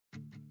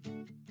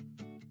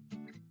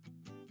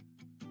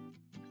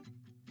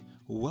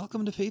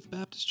Welcome to Faith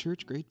Baptist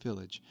Church Great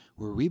Village,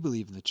 where we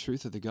believe in the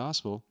truth of the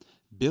gospel,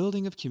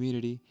 building of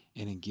community,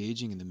 and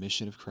engaging in the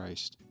mission of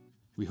Christ.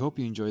 We hope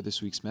you enjoy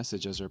this week's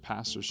message as our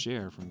pastors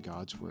share from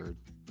God's Word.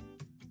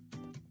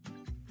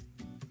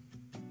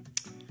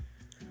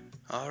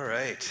 All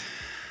right.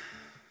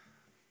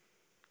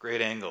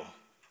 Great angle.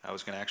 I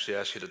was going to actually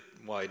ask you to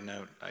widen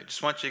out. I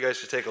just want you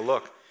guys to take a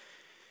look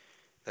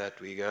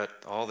that we got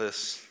all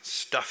this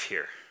stuff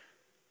here.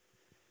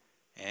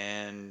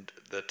 And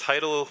the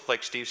title,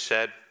 like Steve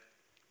said,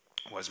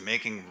 was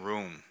Making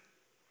Room.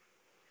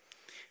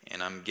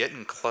 And I'm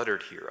getting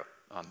cluttered here up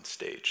on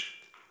stage.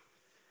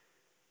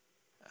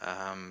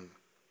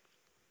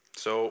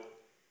 So,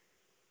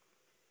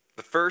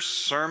 the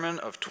first sermon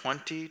of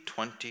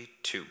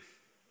 2022.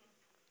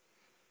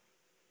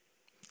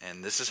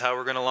 And this is how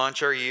we're going to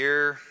launch our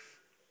year.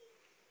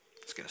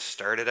 It's going to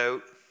start it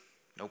out.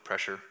 No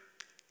pressure.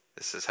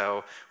 This is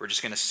how we're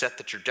just going to set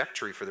the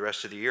trajectory for the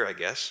rest of the year, I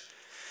guess.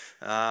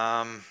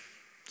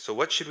 So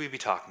what should we be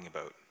talking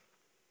about?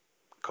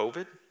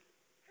 COVID?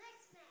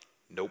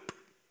 Nope.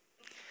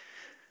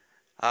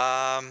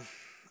 I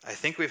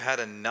think we've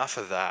had enough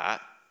of that.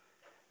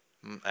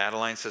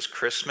 Adeline says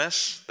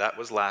Christmas. That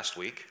was last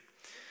week.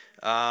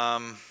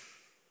 What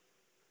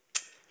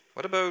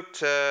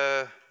about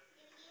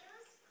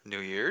New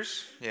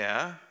Year's?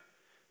 Yeah.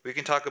 We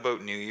can talk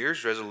about New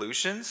Year's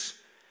resolutions.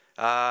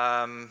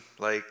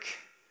 It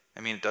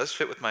does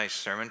fit with my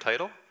sermon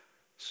title.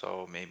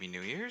 So maybe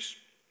New Year's?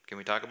 Can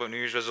we talk about New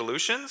Year's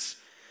resolutions?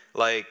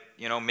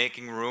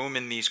 Making room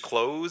in these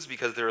clothes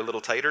because they're a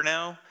little tighter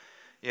now.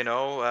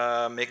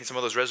 Making some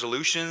of those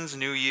resolutions,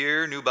 new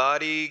year, new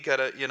body,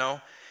 gotta,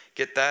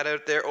 get that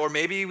out there. Or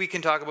maybe we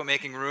can talk about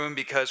making room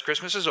because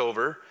Christmas is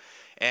over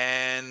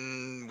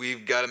and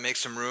we've got to make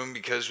some room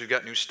because we've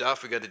got new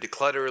stuff. We've got to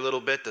declutter a little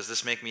bit. Does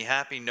this make me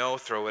happy? No,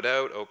 throw it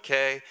out.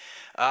 Okay.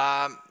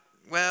 Nah.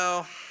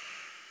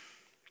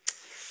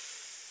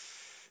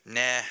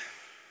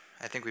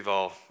 I think we've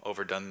all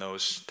overdone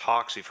those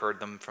talks. We've heard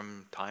them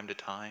from time to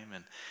time,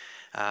 and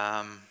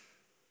I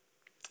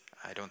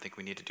don't think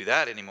we need to do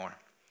that anymore.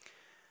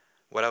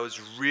 What I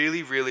was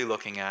really, really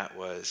looking at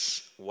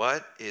was,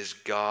 what is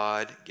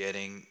God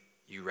getting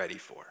you ready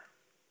for?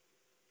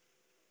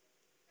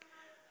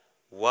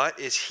 What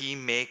is He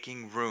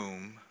making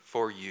room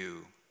for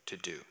you to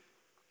do?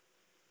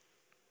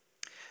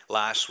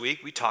 Last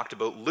week, we talked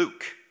about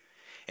Luke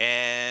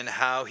and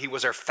how he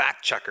was our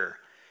fact checker.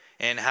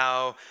 And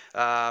how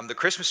the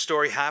Christmas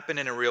story happened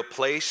in a real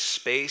place,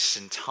 space,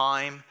 and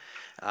time.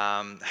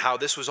 How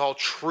this was all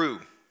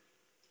true.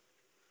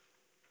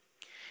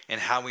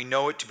 And how we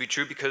know it to be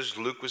true because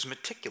Luke was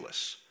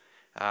meticulous.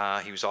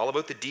 He was all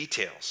about the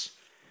details.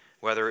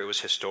 Whether it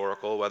was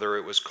historical, whether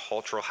it was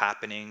cultural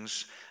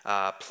happenings,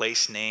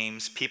 place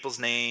names, people's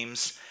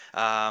names,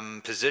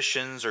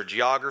 positions, or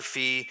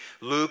geography.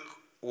 Luke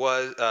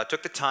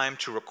took the time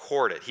to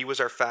record it. He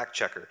was our fact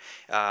checker.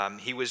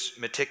 He was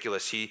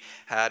meticulous. He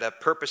had a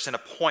purpose and a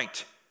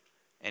point,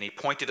 and he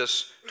pointed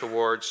us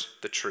towards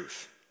the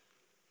truth.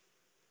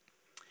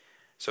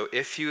 So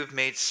if you have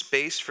made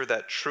space for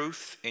that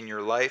truth in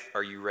your life,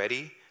 are you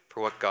ready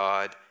for what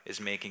God is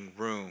making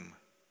room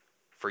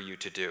for you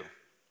to do?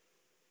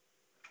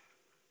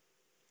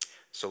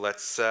 So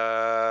let's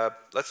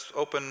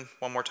open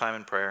one more time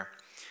in prayer,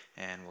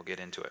 and we'll get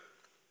into it.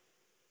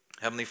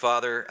 Heavenly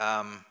Father,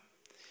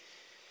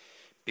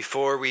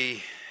 before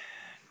we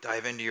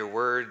dive into your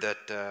word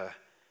that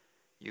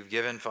you've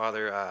given,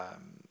 Father,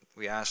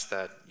 we ask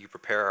that you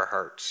prepare our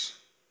hearts.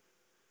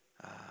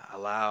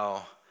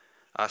 Allow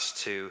us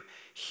to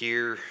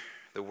hear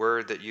the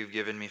word that you've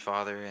given me,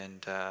 Father,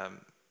 and I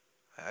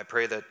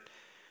pray that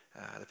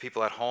the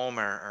people at home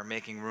are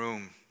making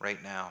room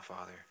right now,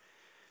 Father.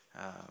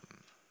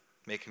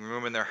 Making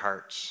room in their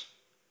hearts.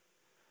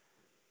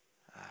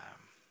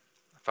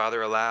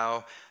 Father,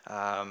 allow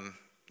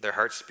their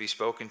hearts to be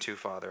spoken to,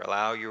 Father.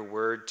 Allow your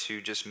word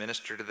to just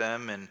minister to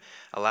them and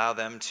allow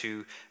them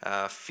to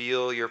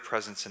feel your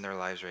presence in their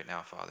lives right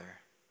now, Father.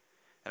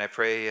 And I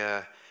pray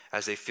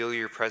as they feel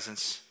your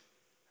presence,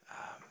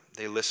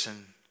 they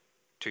listen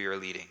to your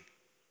leading.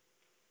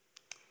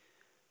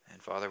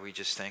 And Father, we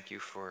just thank you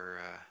for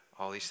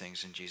all these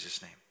things in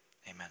Jesus' name.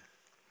 Amen.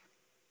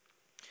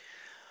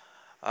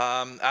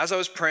 As I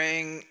was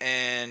praying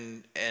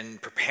and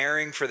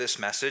preparing for this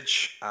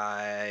message,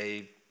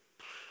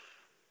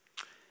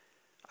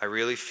 I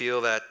really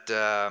feel that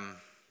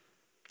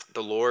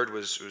the Lord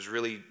was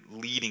really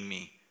leading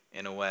me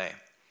in a way.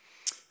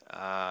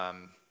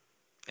 And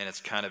it's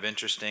kind of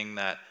interesting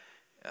that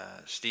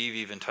Steve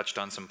even touched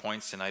on some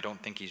points, and I don't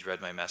think he's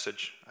read my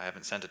message. I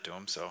haven't sent it to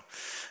him, so.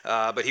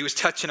 But he was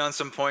touching on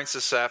some points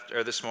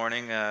this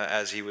morning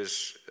as he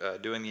was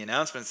doing the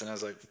announcements, and I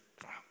was like,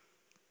 wow,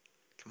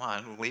 come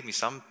on, leave me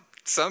some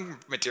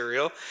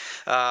material.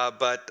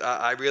 But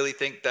I really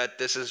think that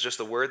this is just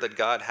the word that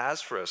God has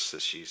for us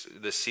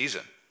this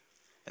season.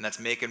 And that's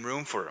making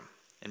room for him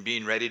and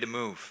being ready to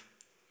move.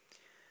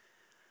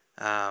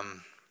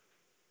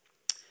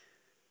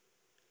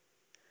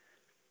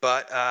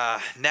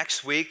 But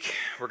next week,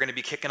 we're going to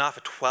be kicking off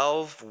a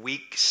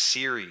 12-week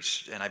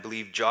series. And I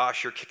believe,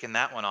 Josh, you're kicking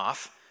that one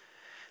off.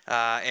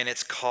 And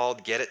it's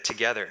called Get It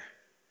Together.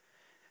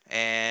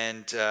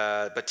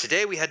 But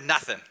today we had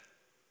nothing.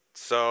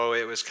 So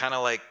it was kind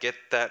of like, get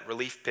that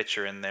relief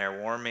pitcher in there.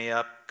 Warm me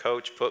up,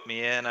 coach, put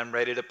me in. I'm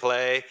ready to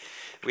play.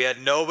 We had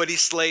nobody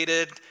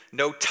slated,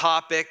 no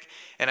topic.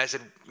 And I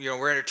said,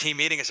 we're in a team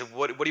meeting. I said,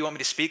 what do you want me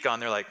to speak on?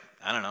 They're like,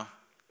 I don't know.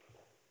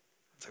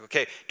 It's like,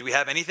 okay, do we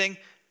have anything?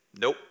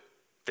 Nope.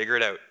 Figure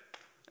it out.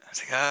 I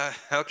was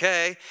like,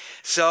 okay.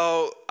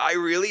 So I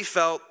really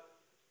felt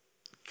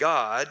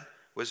God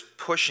was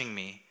pushing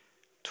me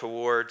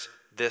towards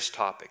this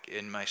topic.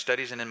 In my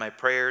studies and in my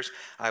prayers,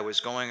 I was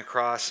going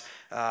across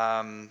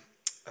a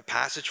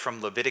passage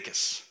from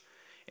Leviticus.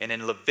 And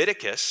in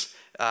Leviticus,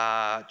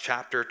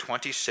 chapter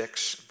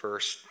 26,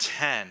 verse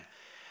 10,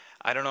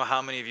 I don't know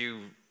how many of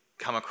you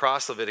come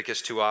across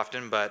Leviticus too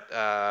often, but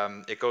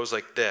it goes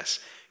like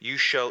this. You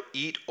shall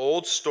eat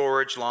old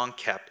storage long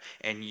kept,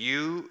 and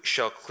you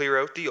shall clear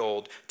out the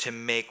old to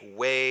make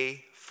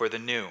way for the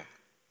new.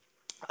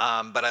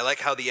 But I like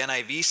how the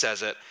NIV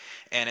says it,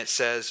 and it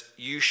says,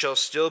 you shall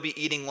still be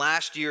eating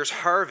last year's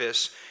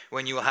harvest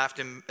when you will have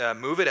to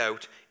move it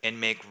out and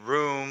make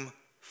room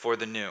for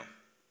the new.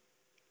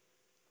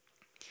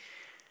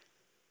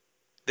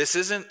 This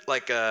isn't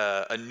like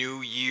a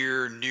new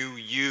year, new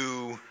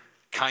you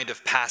kind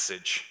of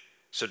passage,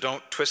 so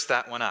don't twist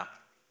that one up.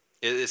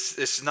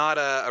 It's not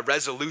a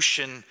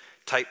resolution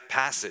type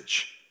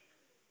passage.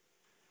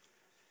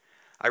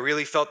 I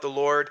really felt the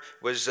Lord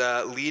was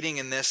leading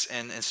in this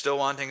and still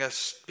wanting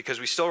us, because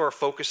we still are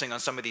focusing on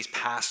some of these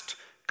past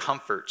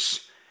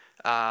comforts,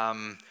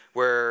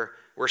 where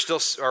we're still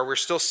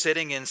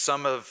sitting in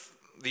some of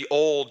the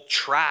old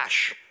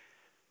trash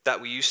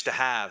that we used to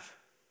have,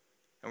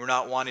 and we're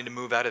not wanting to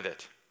move out of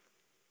it.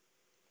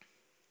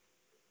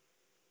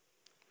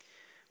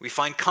 We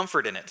find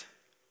comfort in it.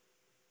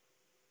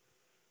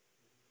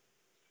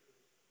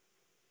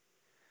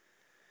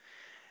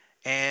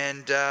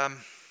 And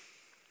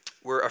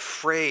we're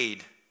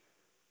afraid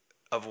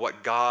of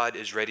what God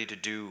is ready to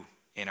do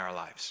in our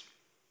lives.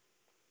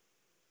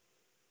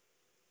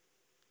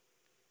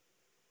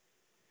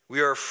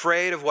 We are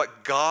afraid of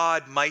what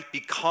God might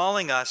be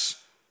calling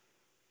us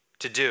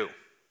to do.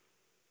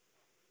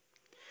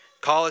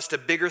 Call us to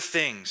bigger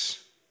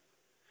things.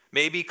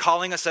 Maybe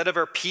calling us out of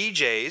our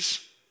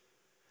PJs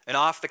and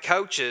off the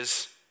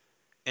couches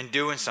and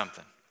doing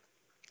something.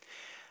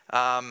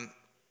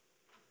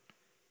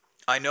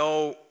 I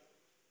know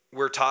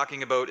we're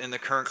talking about in the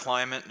current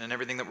climate and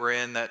everything that we're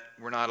in that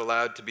we're not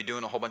allowed to be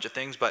doing a whole bunch of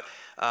things, but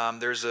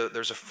there's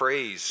a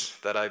phrase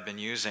that I've been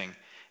using,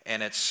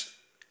 and it's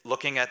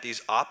looking at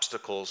these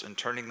obstacles and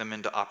turning them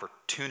into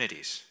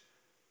opportunities.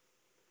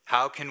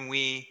 How can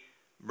we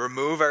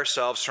remove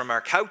ourselves from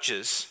our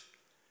couches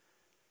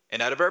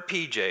and out of our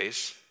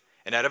PJs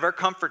and out of our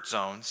comfort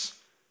zones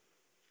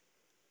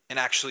and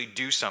actually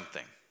do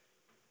something?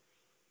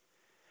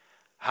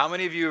 How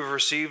many of you have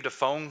received a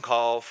phone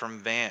call from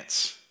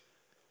Vance?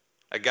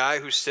 A guy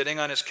who's sitting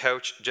on his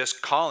couch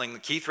just calling.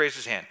 Keith raised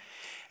his hand.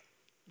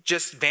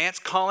 Just Vance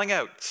calling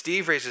out.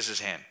 Steve raises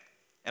his hand.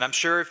 And I'm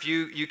sure if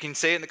you can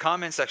say it in the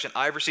comment section,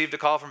 I've received a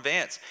call from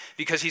Vance,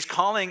 because he's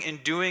calling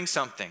and doing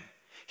something.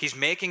 He's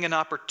making an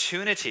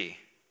opportunity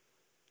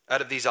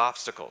out of these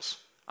obstacles.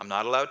 I'm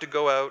not allowed to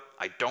go out.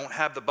 I don't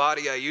have the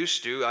body I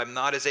used to. I'm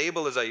not as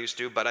able as I used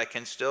to, but I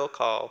can still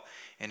call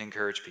and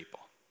encourage people.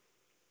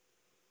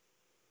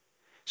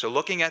 So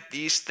looking at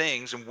these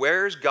things, and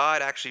where is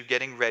God actually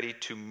getting ready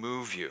to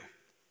move you?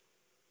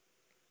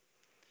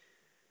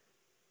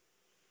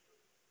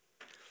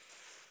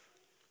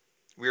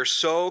 We are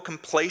so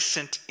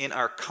complacent in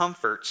our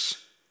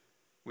comforts,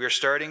 we are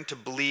starting to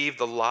believe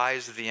the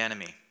lies of the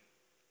enemy.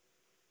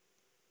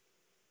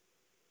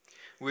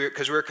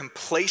 Because we're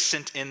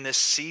complacent in this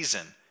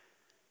season.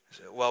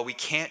 Well, we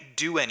can't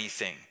do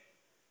anything,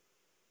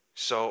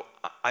 so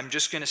I'm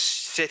just going to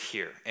sit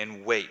here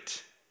and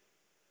wait.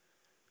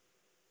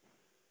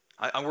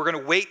 We're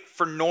going to wait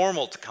for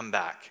normal to come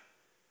back.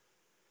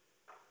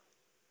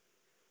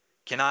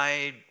 Can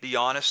I be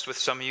honest with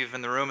some of you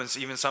in the room and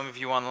even some of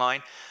you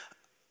online?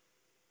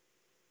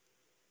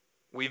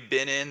 We've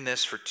been in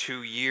this for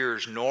 2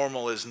 years.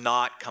 Normal is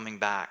not coming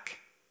back.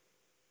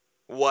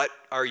 What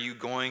are you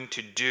going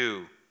to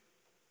do?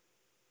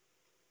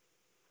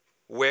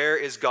 Where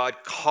is God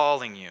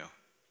calling you?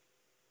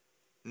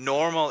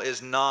 Normal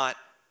is not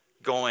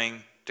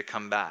going to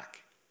come back.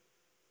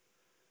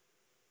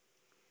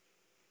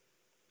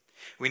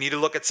 We need to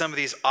look at some of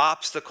these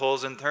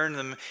obstacles and turn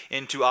them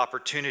into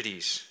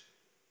opportunities.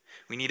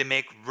 We need to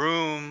make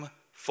room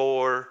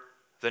for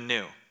the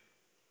new.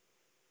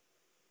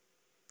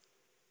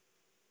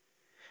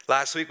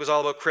 Last week was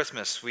all about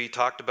Christmas. We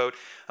talked about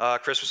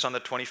Christmas on the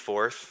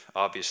 24th,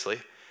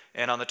 obviously,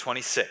 and on the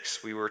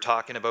 26th. We were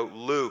talking about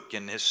Luke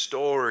and his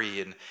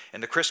story and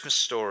the Christmas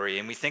story,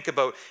 and we think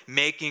about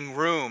making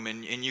room,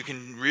 and you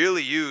can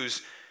really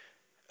use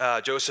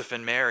Joseph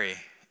and Mary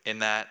in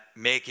that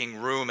making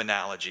room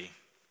analogy.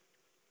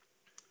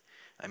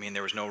 I mean,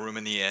 there was no room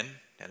in the inn.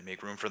 Had to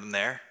make room for them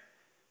there.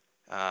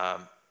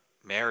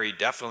 Mary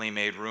definitely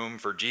made room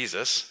for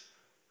Jesus.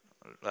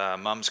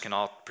 Mums can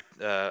all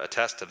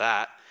attest to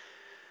that.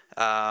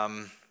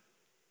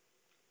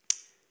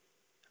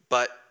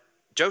 But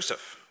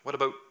Joseph, what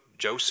about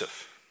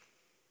Joseph?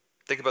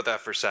 Think about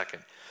that for a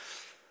second.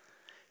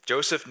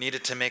 Joseph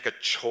needed to make a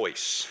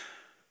choice.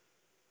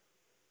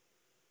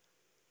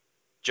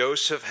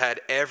 Joseph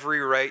had every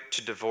right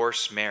to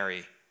divorce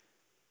Mary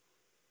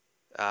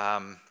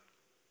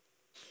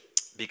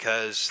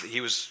because he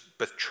was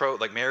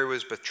betrothed, like Mary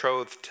was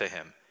betrothed to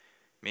him,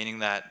 meaning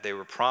that they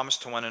were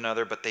promised to one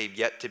another, but they've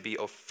yet to be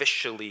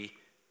officially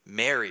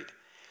married.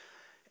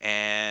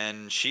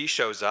 And she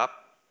shows up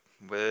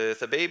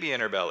with a baby in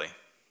her belly.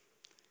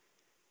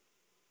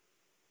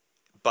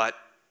 But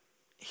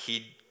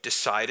he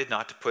decided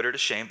not to put her to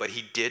shame, but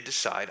he did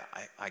decide,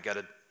 I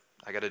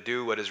gotta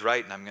do what is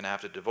right, and I'm gonna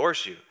have to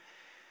divorce you.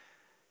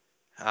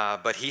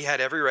 But he had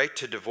every right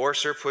to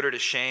divorce her, put her to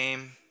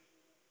shame,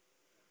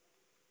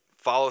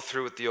 follow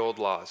through with the old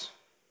laws.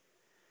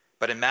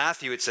 But in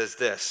Matthew it says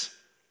this,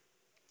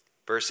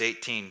 verse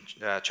 18,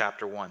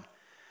 chapter 1.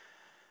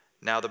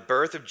 Now the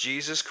birth of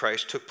Jesus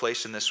Christ took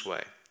place in this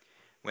way.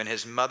 When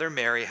his mother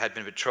Mary had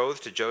been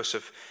betrothed to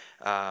Joseph,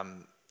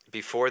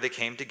 before they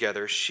came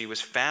together, she was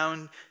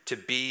found to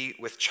be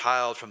with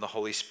child from the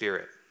Holy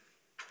Spirit.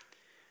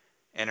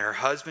 And her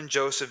husband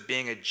Joseph,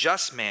 being a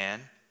just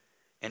man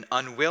and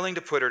unwilling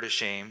to put her to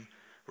shame,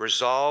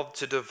 resolved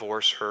to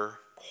divorce her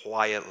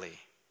quietly.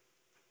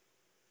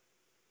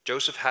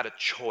 Joseph had a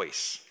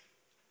choice.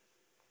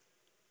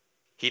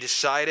 He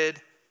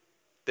decided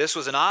this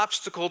was an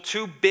obstacle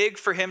too big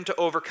for him to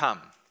overcome.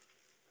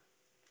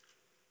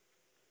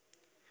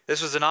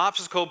 This was an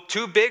obstacle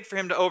too big for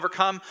him to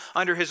overcome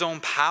under his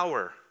own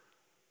power.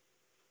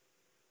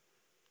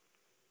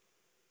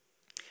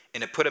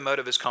 And it put him out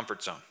of his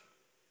comfort zone.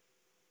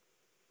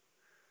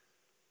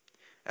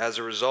 As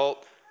a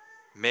result,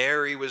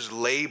 Mary was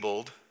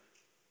labeled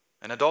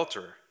an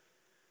adulterer.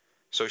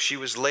 So she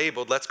was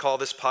labeled, let's call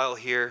this pile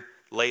here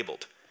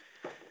labeled.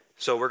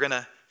 So we're going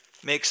to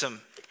make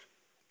some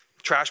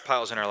trash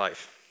piles in our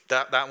life.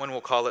 That one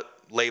we'll call it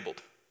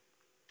labeled,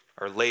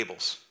 or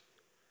labels.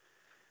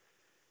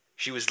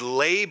 She was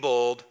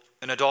labeled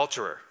an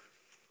adulterer.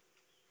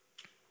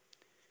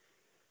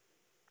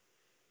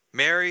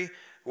 Mary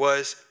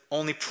was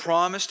only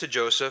promised to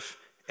Joseph,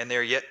 and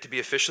they're yet to be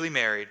officially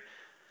married.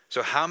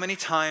 So how many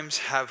times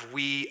have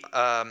we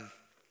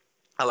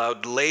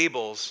allowed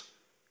labels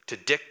to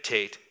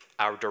dictate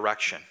our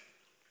direction?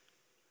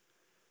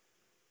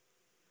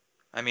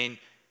 I mean,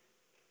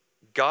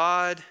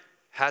 God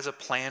has a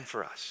plan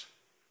for us.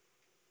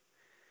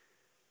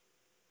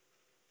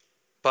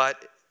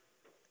 But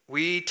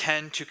we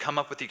tend to come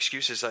up with the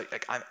excuses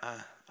like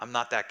I'm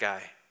not that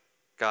guy.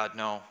 God,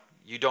 no,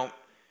 you don't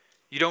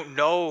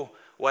know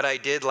what I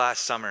did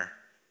last summer,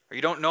 or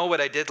you don't know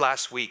what I did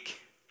last week.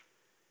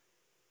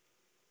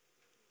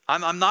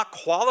 I'm not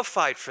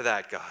qualified for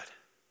that, God.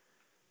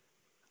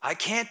 I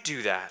can't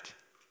do that.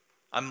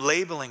 I'm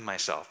labeling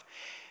myself.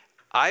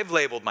 I've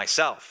labeled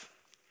myself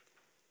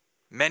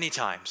many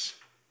times.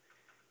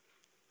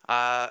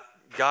 God,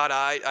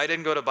 I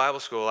didn't go to Bible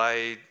school.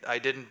 I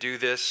didn't do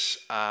this.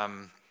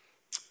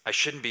 I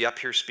shouldn't be up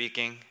here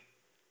speaking.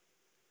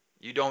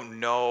 You don't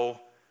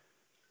know.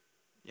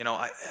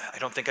 I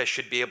don't think I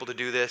should be able to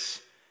do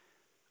this.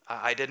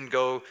 I didn't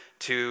go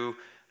to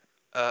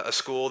a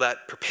school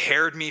that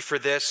prepared me for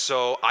this,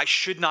 so I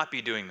should not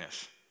be doing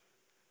this.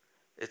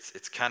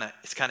 It's kind of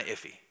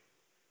iffy.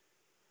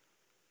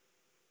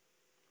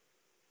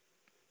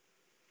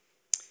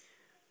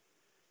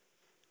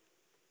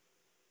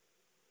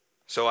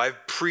 So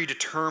I've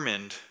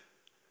predetermined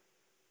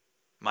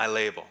my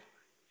label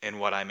in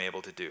what I'm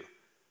able to do.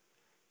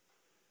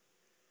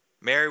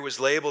 Mary was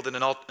labeled an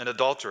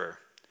adulterer,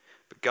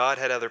 but God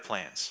had other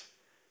plans.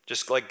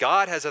 Just like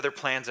God has other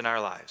plans in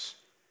our lives.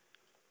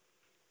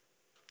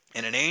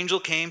 And an angel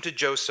came to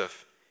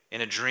Joseph in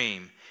a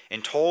dream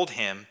and told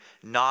him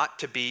not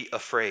to be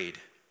afraid,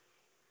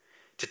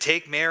 to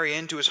take Mary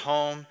into his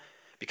home,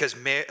 because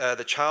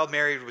the child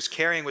Mary was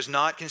carrying was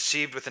not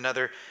conceived with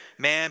another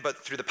man, but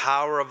through the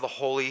power of the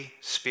Holy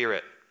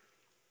Spirit.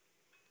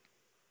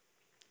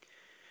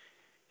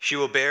 She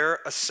will bear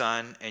a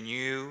son, and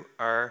you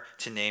are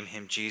to name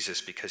him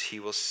Jesus, because he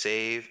will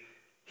save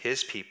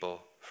his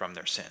people from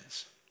their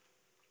sins.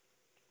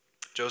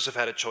 Joseph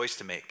had a choice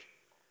to make: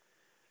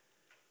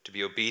 to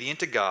be obedient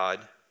to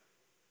God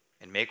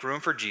and make room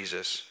for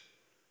Jesus,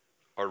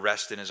 or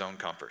rest in his own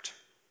comfort.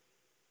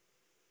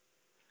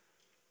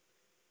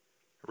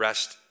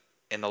 Rest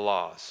in the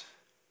laws.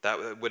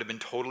 That would have been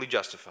totally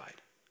justified.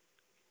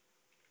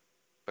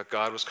 But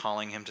God was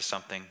calling him to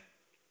something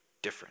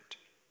different.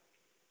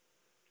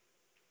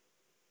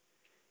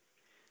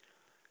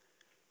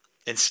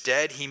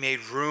 Instead, he made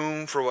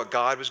room for what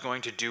God was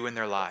going to do in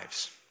their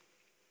lives.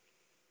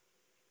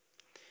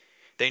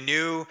 They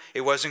knew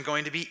it wasn't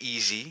going to be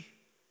easy,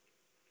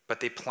 but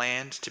they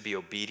planned to be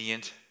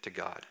obedient to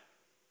God.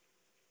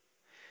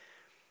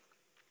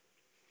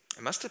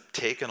 It must have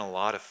taken a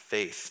lot of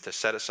faith to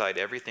set aside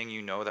everything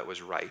you know that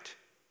was right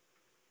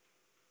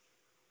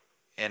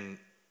and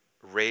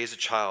raise a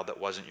child that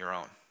wasn't your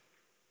own.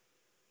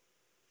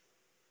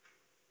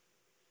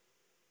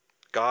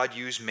 God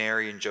used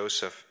Mary and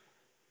Joseph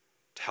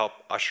to help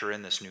usher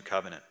in this new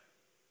covenant,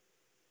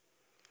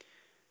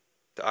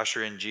 to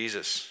usher in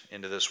Jesus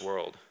into this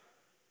world.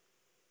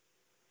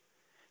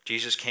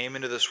 Jesus came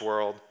into this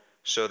world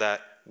so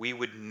that we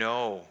would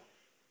know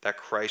that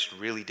Christ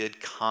really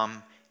did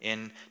come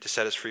in to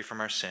set us free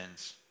from our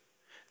sins.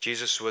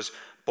 Jesus was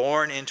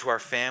born into our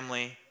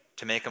family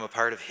to make him a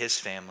part of his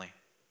family.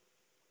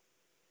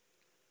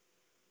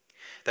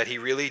 That he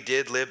really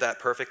did live that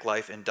perfect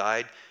life and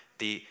died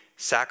the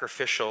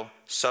sacrificial,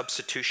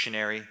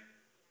 substitutionary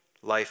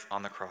life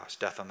on the cross,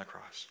 death on the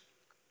cross.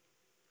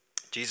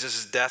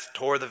 Jesus' death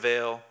tore the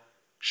veil,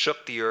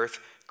 shook the earth,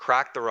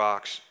 cracked the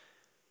rocks,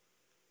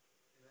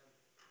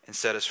 and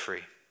set us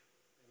free.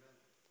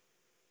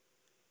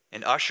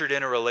 And ushered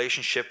in a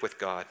relationship with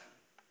God.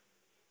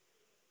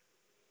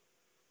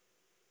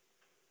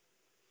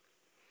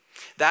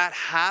 That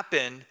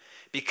happened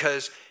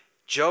because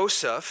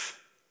Joseph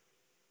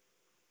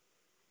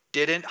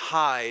didn't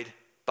hide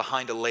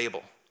behind a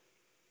label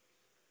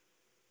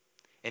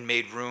and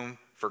made room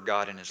for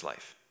God in his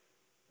life.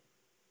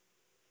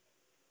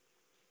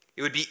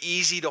 It would be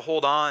easy to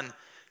hold on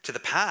to the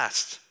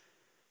past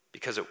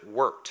because it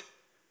worked.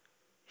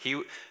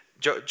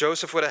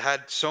 Joseph would have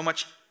had so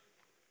much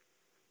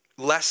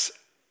less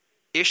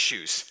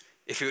issues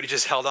if he would have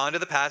just held on to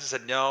the past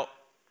and said, no,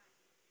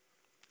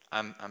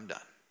 I'm done.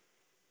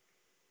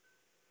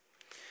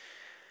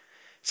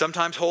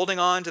 Sometimes holding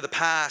on to the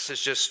past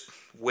is just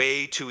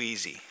way too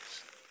easy.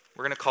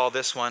 We're going to call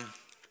this one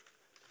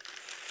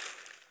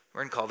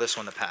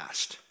the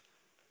past.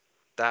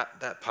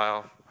 That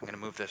pile, I'm going to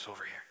move this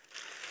over here.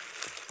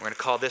 We're going to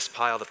call this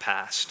pile the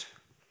past,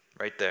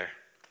 right there.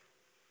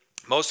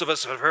 Most of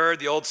us have heard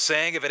the old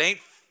saying, if it ain't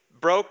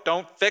broke,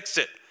 don't fix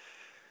it.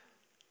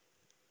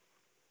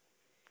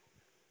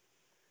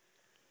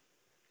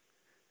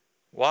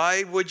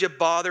 Why would you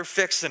bother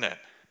fixing it?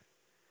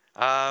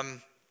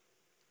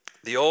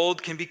 The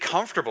old can be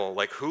comfortable.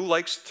 Like, who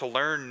likes to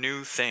learn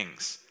new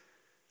things?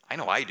 I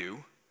know I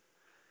do.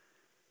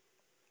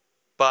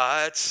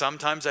 But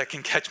sometimes I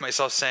can catch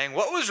myself saying,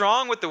 what was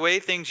wrong with the way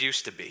things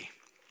used to be?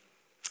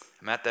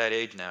 I'm at that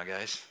age now,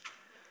 guys.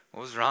 What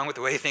was wrong with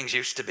the way things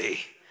used to be?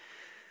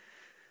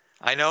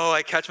 I know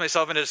I catch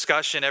myself in a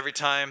discussion every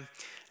time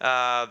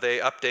they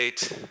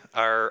update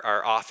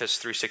our Office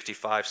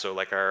 365, so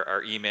like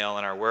our email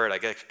and our Word. I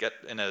get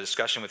in a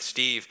discussion with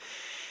Steve,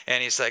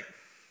 and he's like,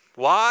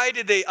 why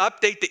did they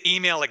update the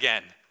email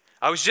again?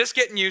 I was just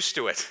getting used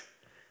to it.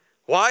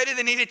 Why do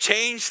they need to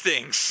change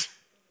things?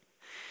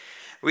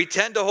 We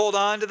tend to hold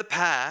on to the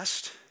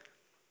past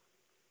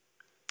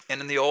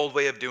and in the old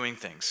way of doing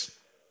things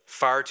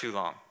far too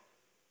long.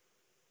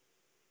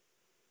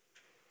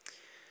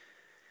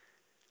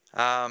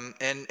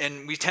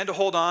 And we tend to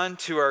hold on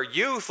to our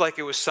youth like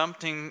it was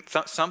something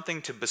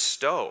to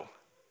bestow,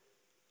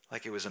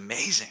 like it was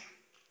amazing.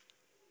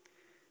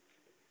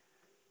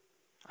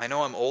 I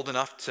know I'm old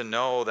enough to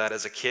know that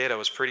as a kid I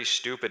was pretty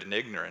stupid and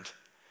ignorant,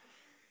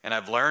 and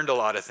I've learned a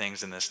lot of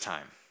things in this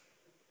time.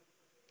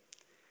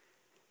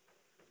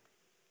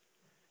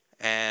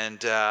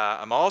 And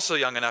I'm also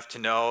young enough to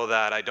know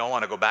that I don't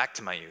want to go back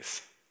to my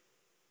youth.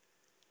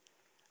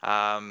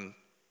 And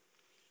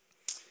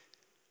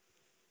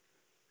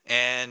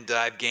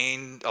I've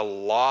gained a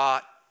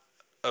lot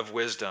of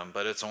wisdom,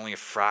 but it's only a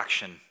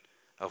fraction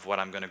of what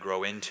I'm going to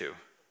grow into.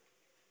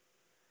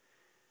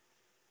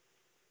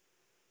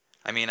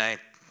 I mean, I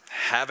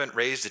haven't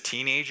raised a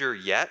teenager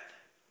yet,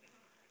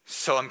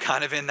 so I'm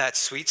kind of in that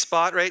sweet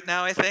spot right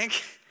now, I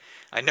think.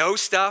 I know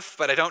stuff,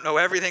 but I don't know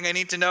everything I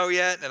need to know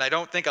yet, and I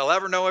don't think I'll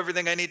ever know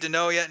everything I need to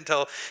know yet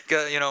until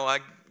I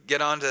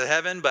get on to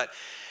heaven, but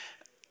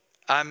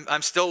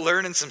I'm still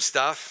learning some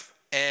stuff,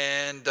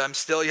 and I'm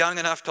still young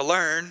enough to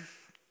learn,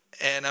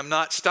 and I'm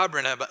not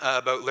stubborn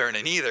about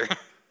learning either.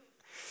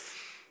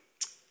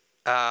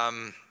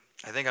 I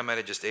think I might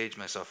have just aged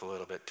myself a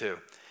little bit too.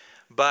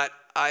 But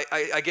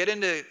I get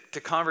into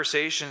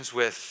conversations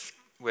with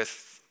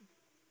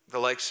the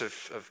likes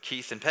of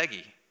Keith and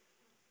Peggy.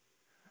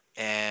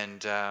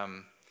 And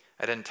I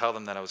didn't tell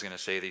them that I was going to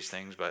say these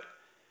things, but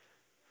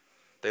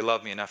they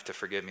love me enough to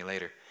forgive me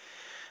later.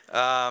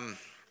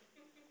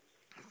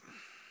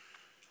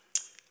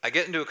 I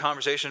get into a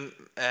conversation,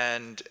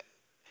 and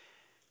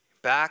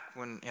back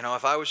when,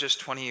 if I was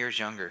just 20 years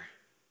younger,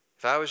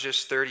 if I was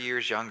just 30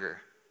 years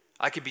younger,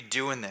 I could be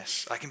doing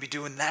this, I can be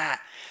doing that.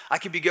 I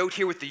could be out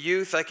here with the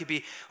youth, I could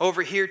be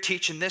over here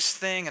teaching this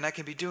thing, and I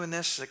can be doing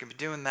this, I can be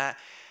doing that.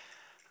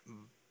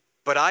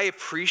 But I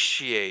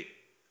appreciate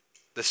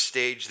the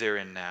stage they're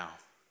in now.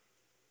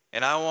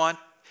 And I want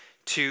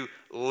to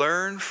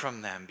learn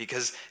from them,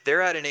 because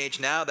they're at an age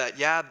now that,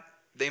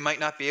 they might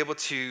not be able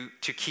to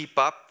keep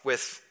up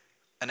with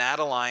an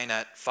Adeline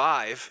at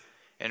 5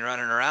 and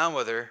running around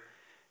with her.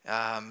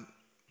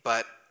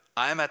 But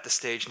I'm at the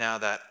stage now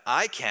that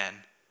I can,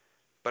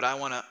 but I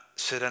want to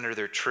sit under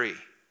their tree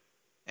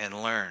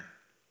and learn.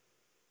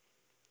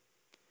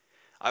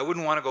 I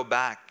wouldn't want to go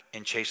back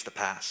and chase the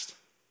past.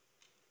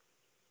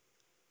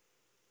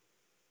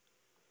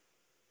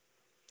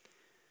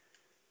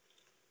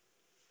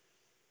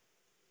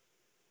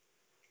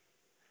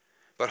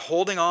 But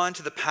holding on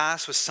to the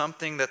past was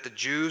something that the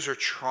Jews were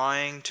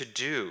trying to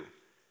do.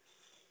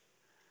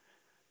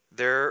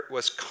 There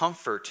was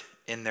comfort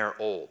in their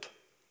old.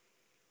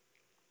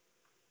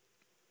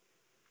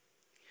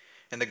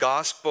 In the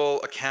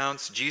gospel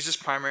accounts, Jesus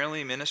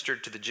primarily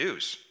ministered to the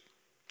Jews.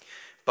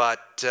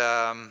 But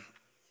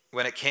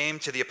when it came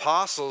to the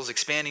apostles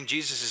expanding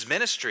Jesus'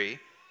 ministry,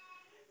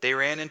 they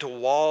ran into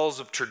walls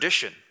of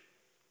tradition.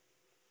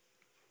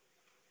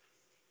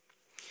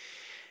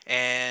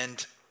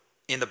 And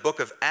in the book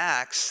of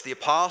Acts, the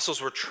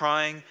apostles were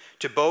trying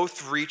to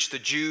both reach the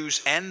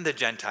Jews and the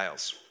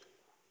Gentiles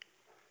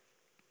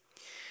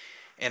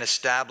and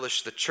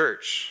establish the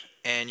church.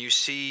 And you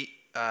see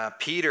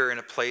Peter in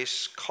a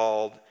place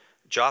called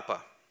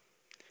Joppa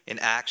in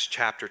Acts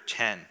chapter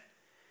 10,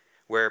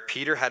 where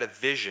Peter had a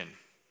vision.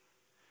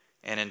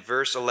 And in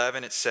verse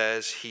 11 it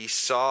says, he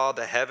saw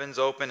the heavens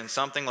open and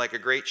something like a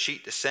great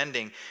sheet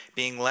descending,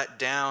 being let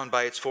down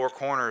by its four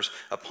corners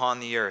upon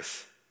the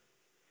earth.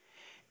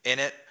 In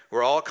it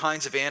were all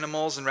kinds of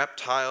animals and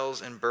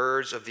reptiles and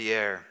birds of the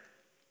air.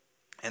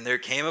 And there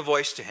came a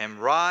voice to him,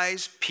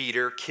 rise,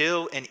 Peter,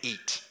 kill and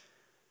eat.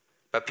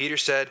 But Peter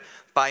said,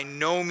 by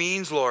no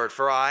means, Lord,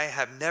 for I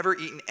have never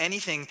eaten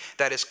anything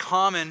that is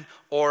common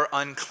or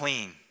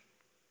unclean.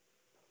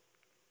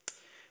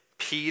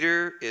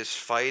 Peter is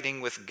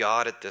fighting with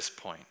God at this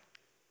point.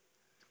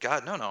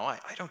 God, no, I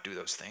don't do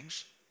those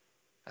things.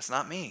 That's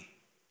not me.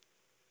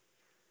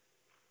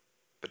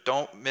 But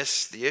don't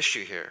miss the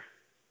issue here.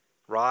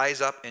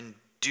 Rise up and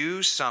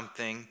do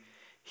something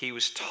he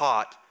was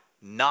taught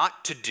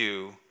not to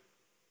do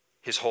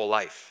his whole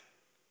life.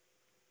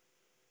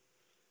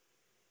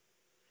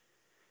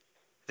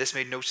 This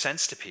made no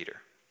sense to Peter.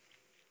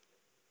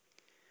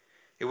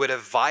 It would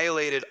have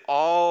violated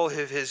all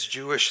of his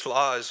Jewish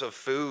laws of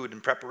food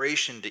and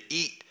preparation to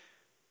eat,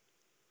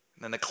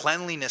 and then the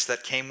cleanliness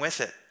that came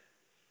with it.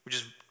 We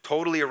just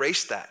totally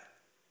erased that.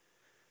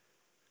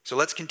 So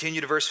let's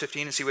continue to verse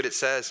 15 and see what it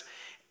says.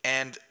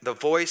 And the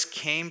voice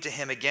came to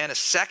him again a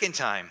second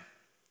time.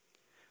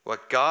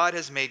 What God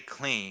has made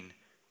clean,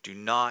 do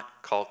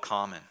not call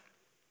common.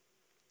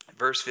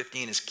 Verse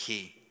 15 is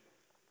key.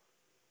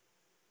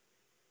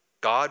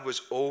 God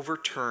was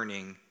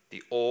overturning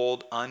the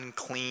old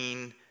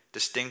unclean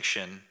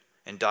distinction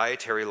and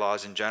dietary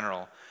laws in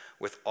general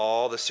with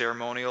all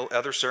the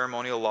other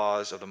ceremonial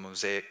laws of the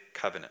Mosaic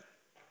covenant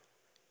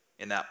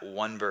in that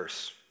one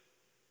verse.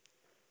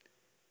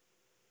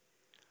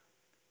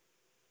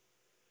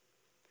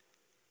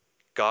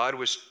 God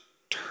was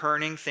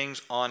turning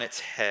things on its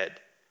head,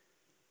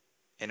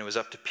 and it was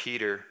up to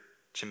Peter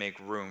to make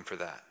room for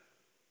that.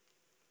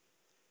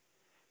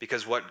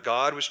 Because what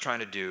God was trying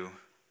to do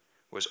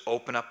was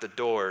open up the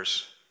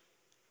doors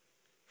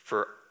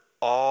for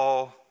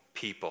all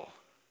people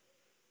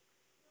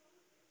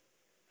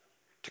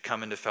to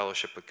come into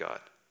fellowship with God.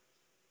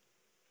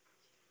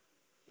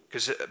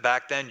 Because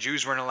back then,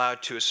 Jews weren't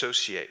allowed to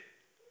associate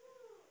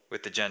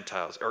with the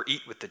Gentiles or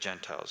eat with the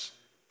Gentiles,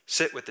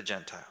 sit with the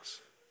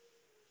Gentiles.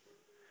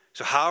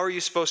 So how are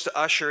you supposed to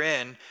usher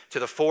in to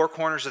the four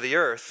corners of the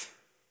earth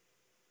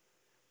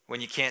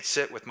when you can't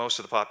sit with most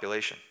of the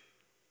population?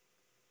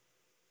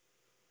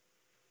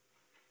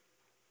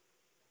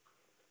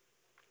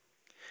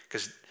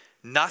 Because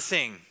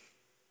nothing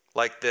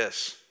like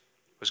this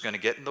was going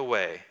to get in the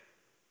way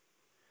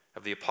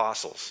of the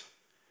apostles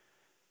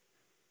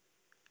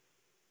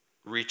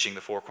reaching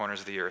the four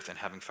corners of the earth and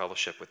having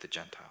fellowship with the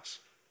Gentiles.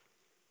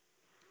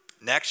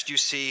 Next, you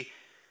see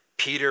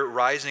Peter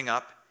rising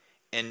up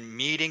and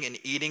meeting and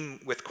eating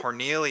with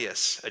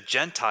Cornelius, a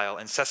Gentile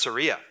in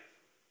Caesarea.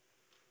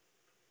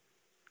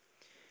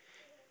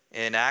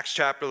 In Acts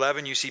chapter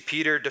 11, you see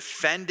Peter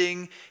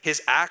defending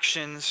his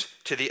actions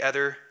to the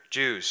other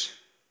Jews.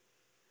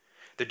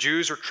 The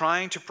Jews were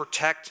trying to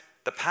protect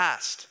the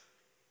past.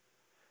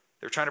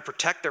 They were trying to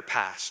protect their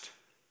past.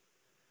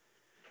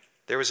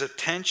 There was a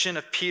tension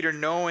of Peter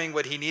knowing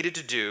what he needed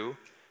to do,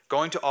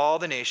 going to all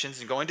the nations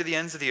and going to the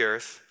ends of the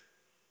earth.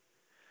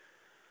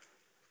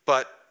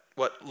 But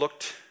what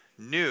looked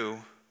new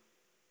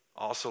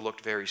also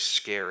looked very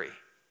scary.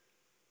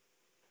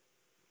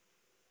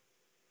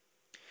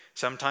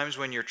 Sometimes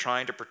when you're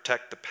trying to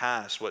protect the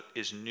past, what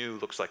is new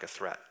looks like a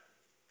threat.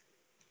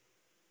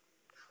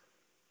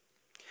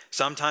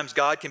 Sometimes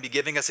God can be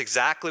giving us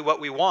exactly what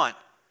we want,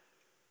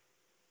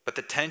 but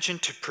the tension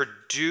to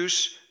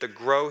produce the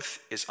growth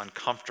is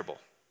uncomfortable.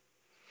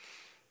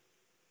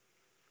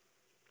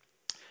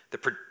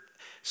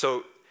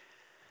 So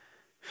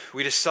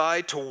we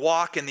decide to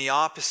walk in the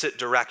opposite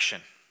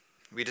direction.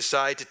 We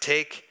decide to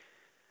take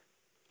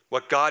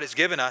what God has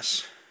given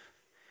us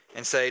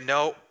and say,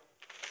 no,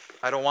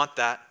 I don't want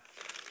that.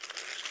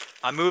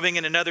 I'm moving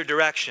in another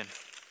direction.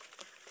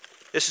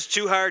 This is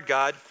too hard,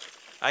 God.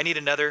 I need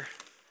another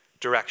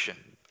direction.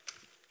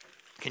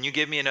 Can you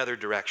give me another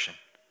direction?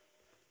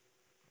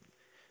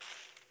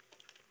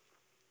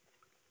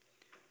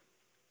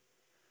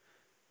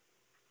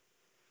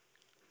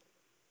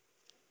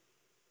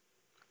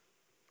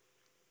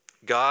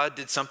 God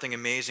did something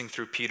amazing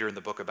through Peter in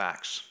the book of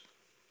Acts.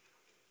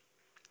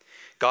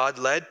 God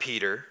led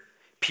Peter.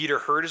 Peter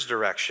heard his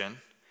direction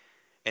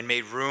and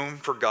made room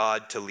for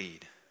God to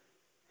lead.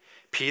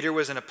 Peter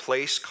was in a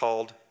place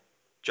called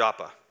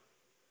Joppa.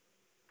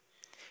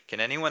 Can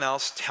anyone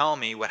else tell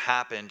me what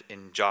happened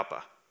in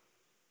Joppa?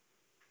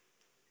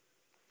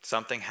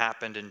 Something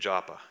happened in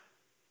Joppa.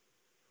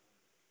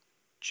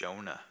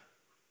 Jonah.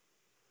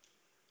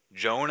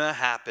 Jonah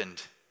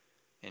happened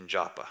in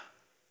Joppa.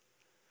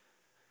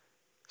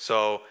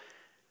 So,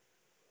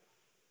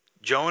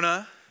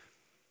 Jonah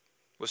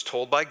was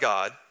told by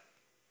God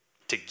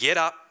to get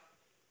up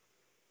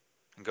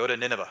and go to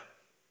Nineveh.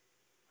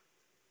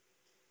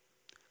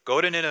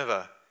 Go to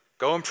Nineveh.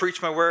 Go and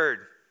preach my word.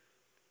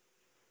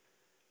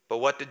 But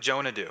what did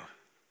Jonah do?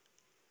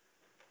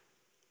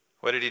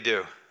 What did he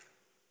do?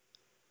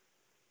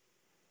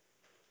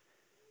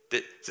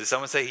 Did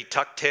someone say he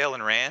tucked tail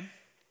and ran?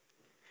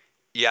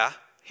 Yeah,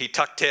 he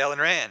tucked tail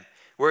and ran.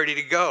 Where did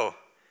he go?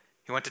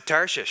 He went to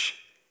Tarshish.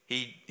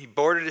 He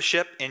boarded a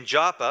ship in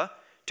Joppa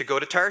to go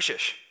to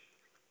Tarshish.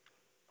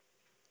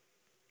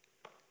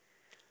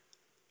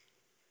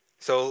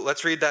 So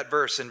let's read that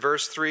verse. In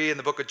verse 3 in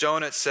the book of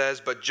Jonah it says,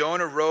 "But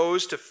Jonah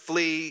rose to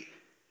flee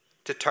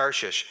to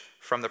Tarshish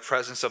from the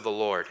presence of the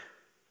Lord.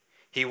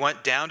 He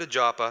went down to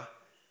Joppa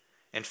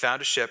and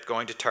found a ship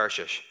going to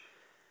Tarshish.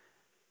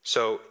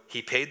 So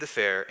he paid the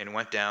fare and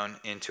went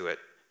down into it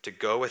to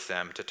go with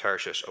them to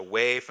Tarshish,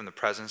 away from the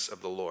presence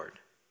of the Lord."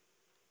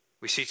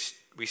 We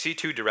see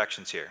two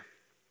directions here.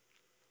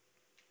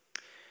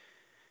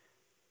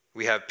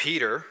 We have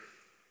Peter,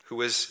 who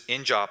was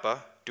in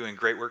Joppa, doing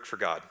great work for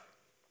God.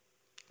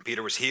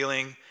 Peter was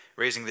healing,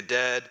 raising the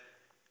dead,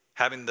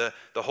 having the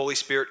Holy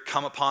Spirit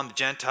come upon the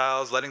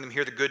Gentiles, letting them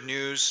hear the good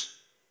news.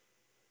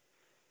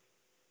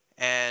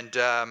 And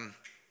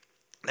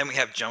then we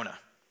have Jonah,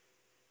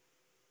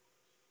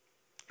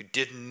 who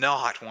did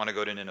not want to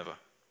go to Nineveh.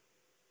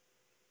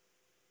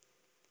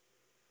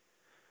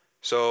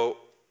 So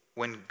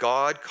when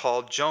God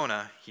called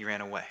Jonah, he ran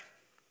away.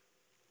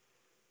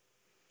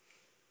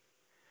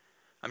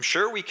 I'm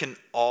sure we can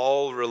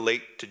all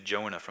relate to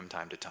Jonah from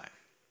time to time.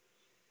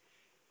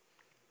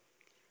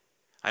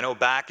 I know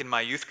back in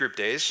my youth group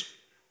days,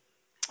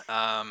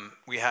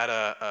 we had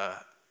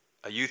a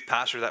youth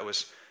pastor that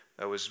was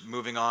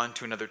moving on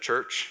to another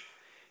church,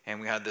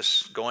 and we had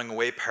this going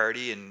away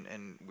party,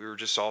 and we were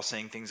just all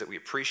saying things that we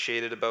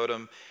appreciated about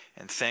him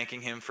and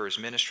thanking him for his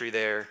ministry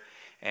there.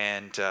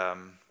 And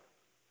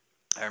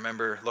I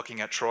remember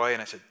looking at Troy,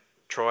 and I said,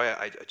 "Troy,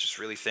 I just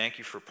really thank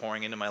you for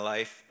pouring into my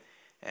life."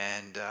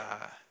 And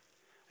I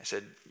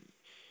said,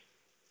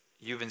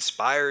 "You've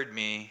inspired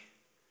me,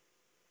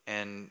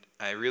 and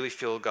I really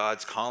feel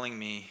God's calling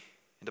me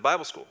into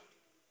Bible school."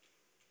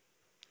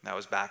 And that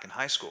was back in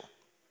high school.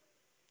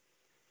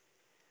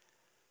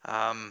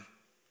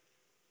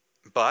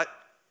 But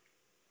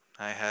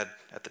I had,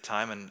 at the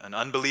time, an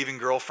unbelieving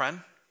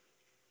girlfriend.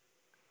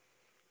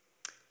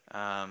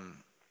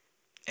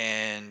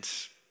 And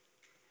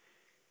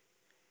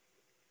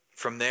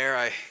from there,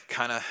 I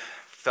kind of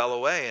fell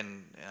away,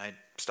 and I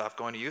stopped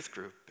going to youth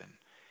group. And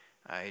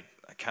I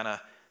kind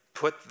of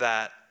put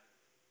that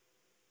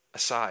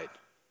aside.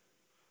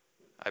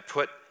 I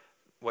put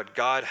what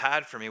God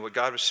had for me, what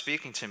God was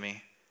speaking to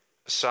me,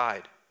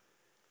 aside.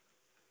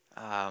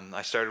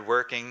 I started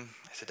working.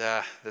 I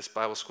said, this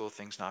Bible school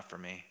thing's not for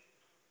me.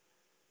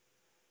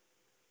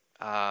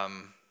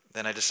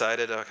 Then I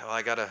decided,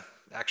 I got to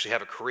actually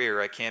have a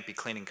career. I can't be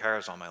cleaning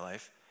cars all my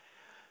life.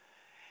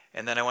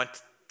 And then I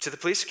went to the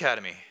police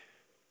academy.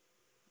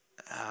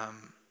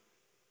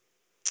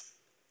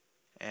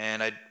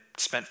 And I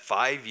spent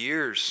 5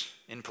 years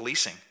in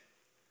policing.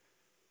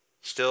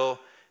 Still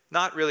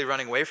not really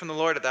running away from the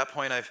Lord. At that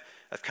point, I've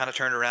kind of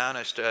turned around.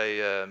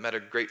 I met a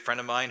great friend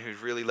of mine who's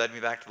really led me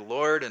back to the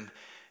Lord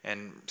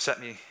and set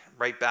me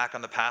right back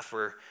on the path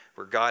where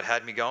God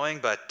had me going.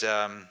 But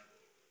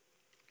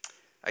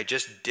I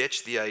just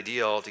ditched the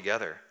idea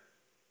altogether.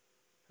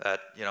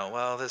 That,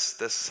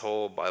 this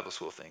whole Bible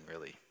school thing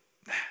really,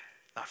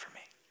 not for me.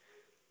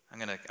 I'm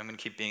gonna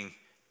keep being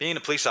a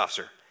police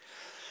officer.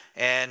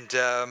 And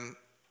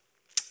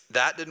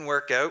that didn't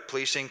work out.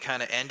 Policing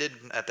kind of ended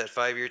at that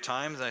 5-year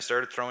time, and I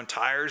started throwing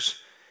tires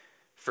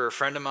for a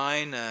friend of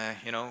mine,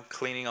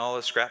 cleaning all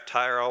the scrap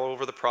tire all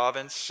over the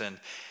province, and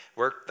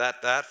worked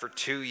that for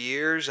 2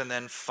 years, and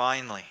then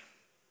finally,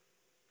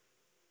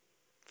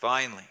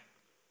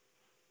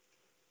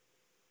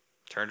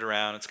 turned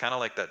around. It's kind of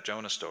like that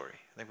Jonah story.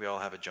 I think we all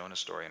have a Jonah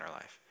story in our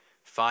life.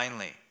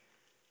 Finally,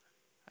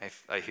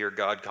 I hear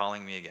God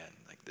calling me again.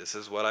 Like, this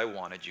is what I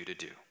wanted you to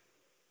do.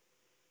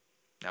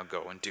 Now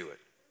go and do it.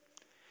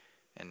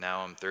 And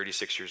now I'm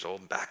 36 years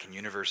old and back in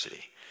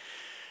university.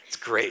 It's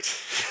great.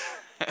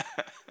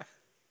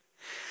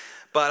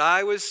 But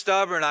I was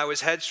stubborn, I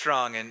was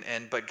headstrong,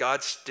 but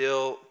God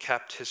still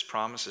kept his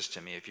promises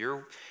to me.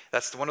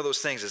 That's one of those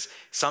things, is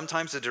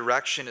sometimes the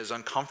direction is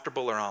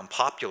uncomfortable or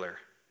unpopular.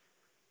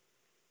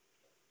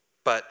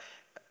 But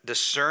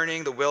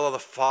discerning the will of the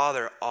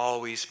Father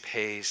always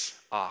pays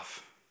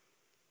off.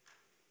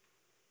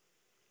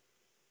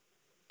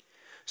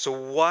 So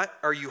what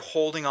are you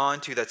holding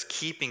on to that's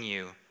keeping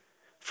you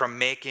from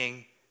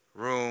making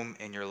room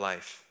in your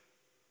life?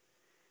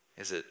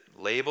 Is it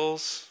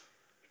labels?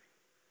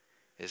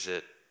 Is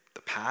it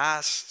the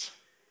past?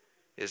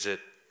 Is it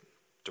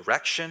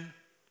direction?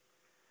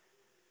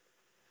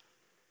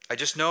 I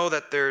just know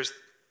that there's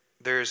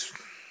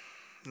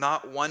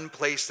not one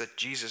place that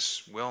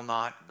Jesus will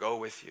not go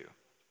with you.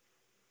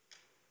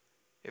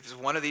 If it's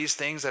one of these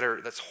things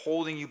that's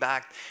holding you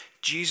back,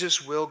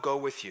 Jesus will go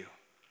with you.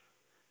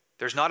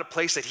 There's not a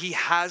place that he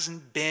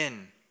hasn't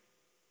been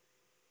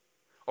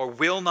or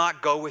will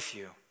not go with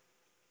you.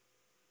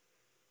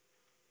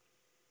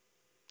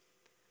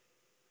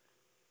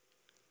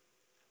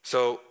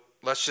 So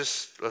let's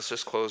just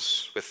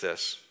close with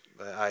this.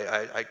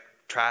 I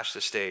trashed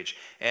the stage,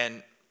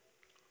 and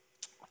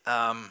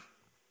I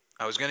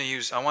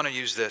want to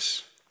use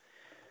this.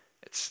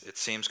 It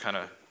seems kind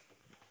of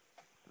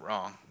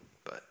wrong,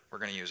 but we're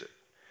going to use it.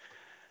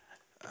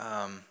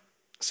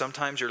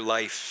 Sometimes your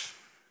life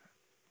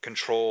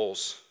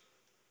controls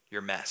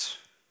your mess.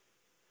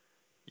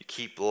 You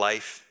keep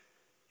life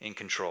in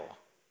control.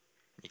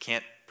 You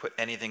can't put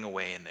anything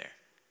away in there.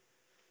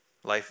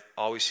 Life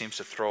always seems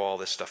to throw all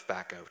this stuff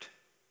back out.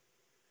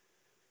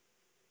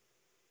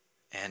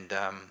 And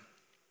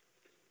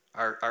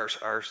our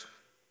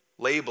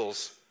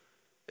labels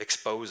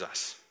expose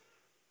us.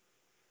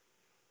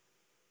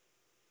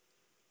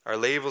 Our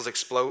labels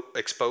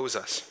expose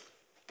us.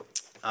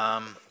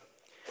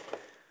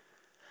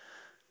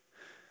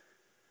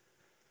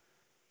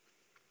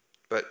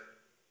 But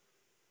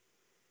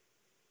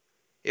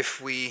if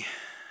we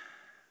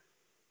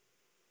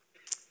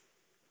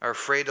are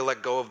afraid to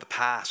let go of the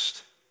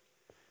past,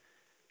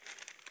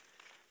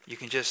 you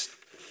can just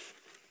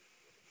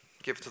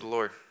give it to the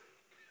Lord.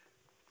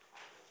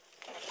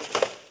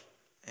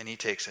 And he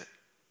takes it.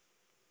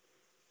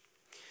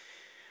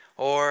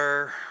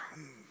 Or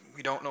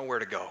we don't know where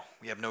to go.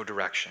 We have no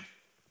direction.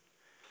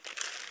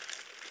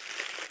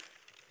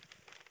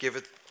 Give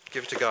it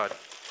to God.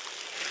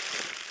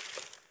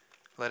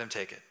 Let him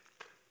take it.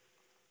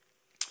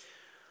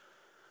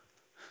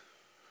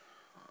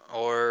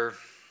 Or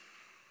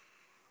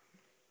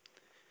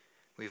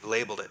we've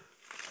labeled it.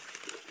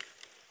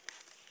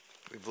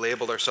 We've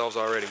labeled ourselves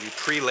already. We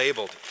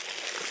pre-labeled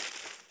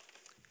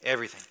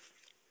everything.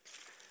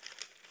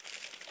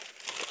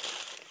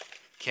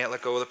 Can't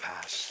let go of the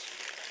past.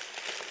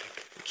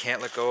 We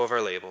can't let go of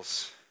our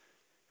labels.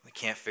 We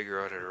can't figure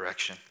out a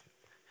direction.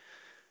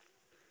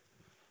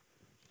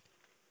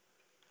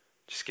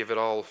 Just give it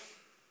all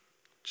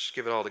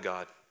to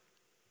God.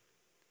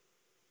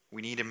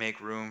 We need to make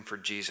room for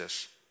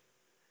Jesus.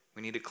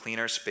 We need to clean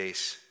our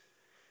space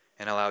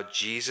and allow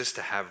Jesus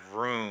to have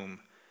room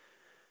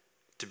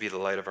to be the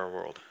light of our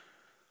world.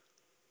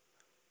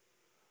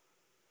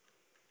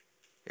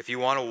 If you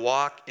want to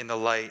walk in the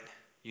light,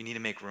 you need to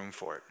make room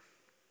for it.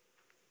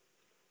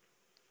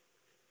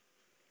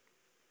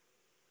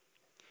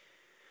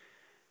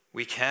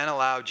 We can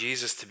allow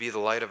Jesus to be the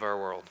light of our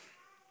world,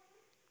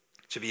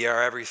 to be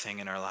our everything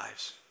in our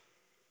lives,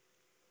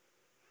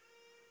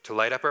 to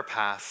light up our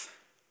path,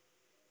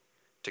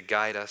 to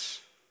guide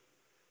us,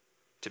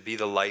 to be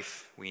the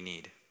life we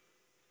need.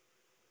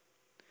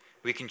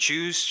 We can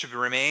choose to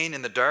remain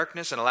in the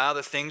darkness and allow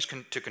the things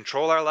to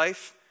control our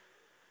life,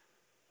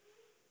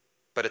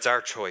 but it's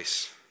our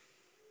choice.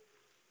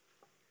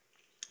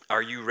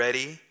 Are you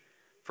ready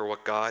for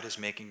what God is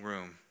making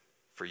room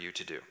for you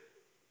to do?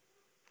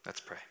 Let's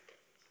pray.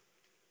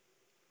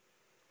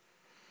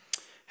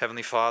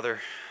 Heavenly Father,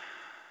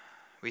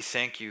 we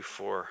thank you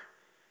for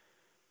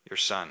your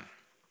Son.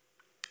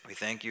 We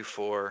thank you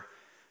for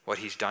what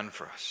he's done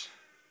for us.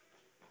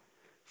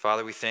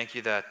 Father, we thank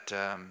you that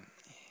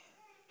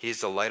he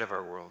is the light of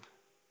our world.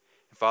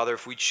 And Father,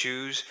 if we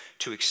choose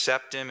to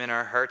accept him in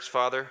our hearts,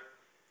 Father,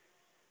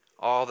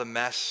 all the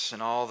mess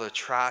and all the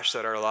trash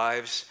that our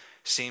lives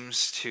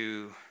seems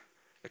to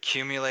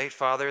accumulate,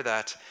 Father,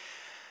 that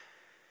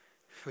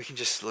we can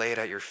just lay it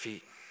at your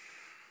feet.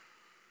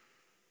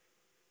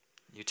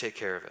 You take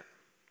care of it.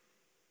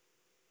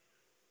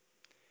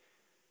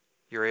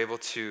 You're able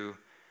to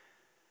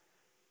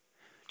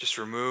just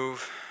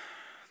remove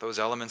those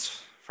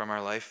elements from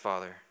our life,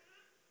 Father,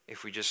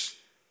 if we just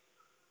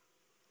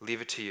leave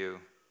it to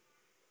you.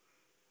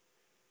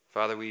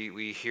 Father,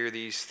 we hear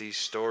these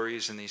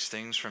stories and these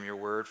things from your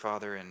word,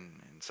 Father, and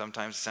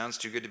sometimes it sounds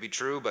too good to be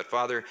true, but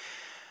Father,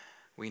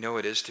 we know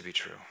it is to be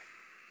true.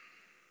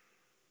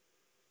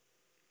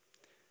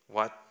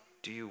 What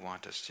do you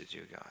want us to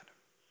do, God?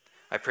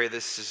 I pray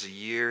this is a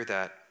year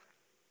that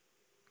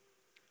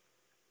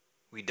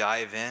we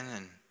dive in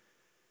and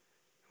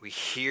we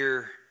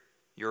hear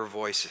your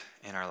voice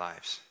in our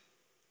lives.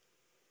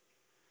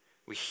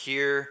 We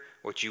hear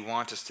what you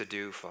want us to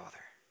do, Father.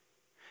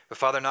 But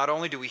Father, not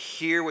only do we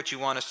hear what you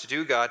want us to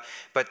do, God,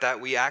 but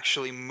that we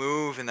actually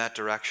move in that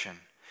direction.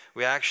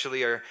 We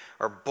actually are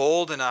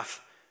bold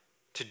enough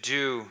to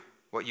do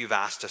what you've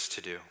asked us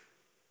to do.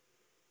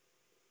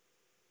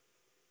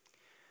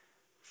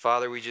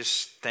 Father, we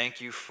just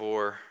thank you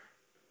for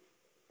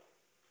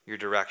your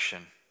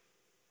direction.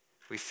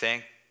 We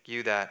thank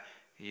you that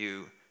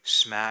you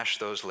smash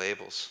those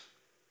labels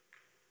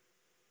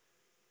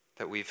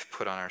that we've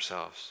put on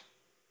ourselves.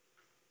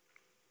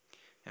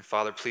 And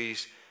Father,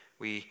 please,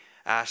 we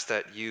ask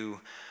that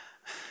you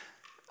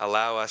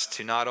allow us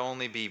to not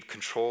only be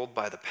controlled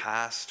by the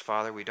past,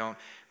 Father, we don't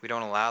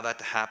allow that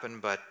to happen,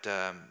 but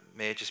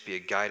may it just be a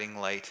guiding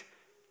light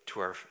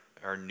to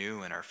our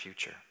new and our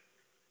future.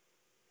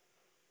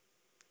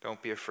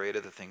 Don't be afraid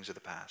of the things of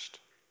the past,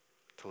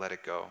 to let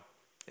it go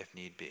if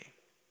need be.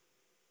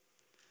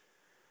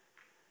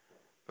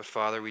 But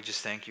Father, we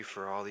just thank you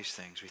for all these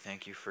things. We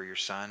thank you for your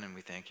Son, and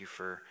we thank you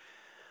for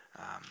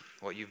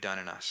what you've done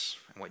in us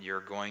and what you're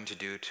going to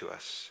do to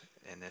us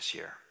in this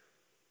year.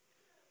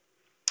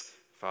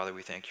 Father,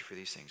 we thank you for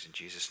these things in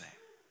Jesus' name.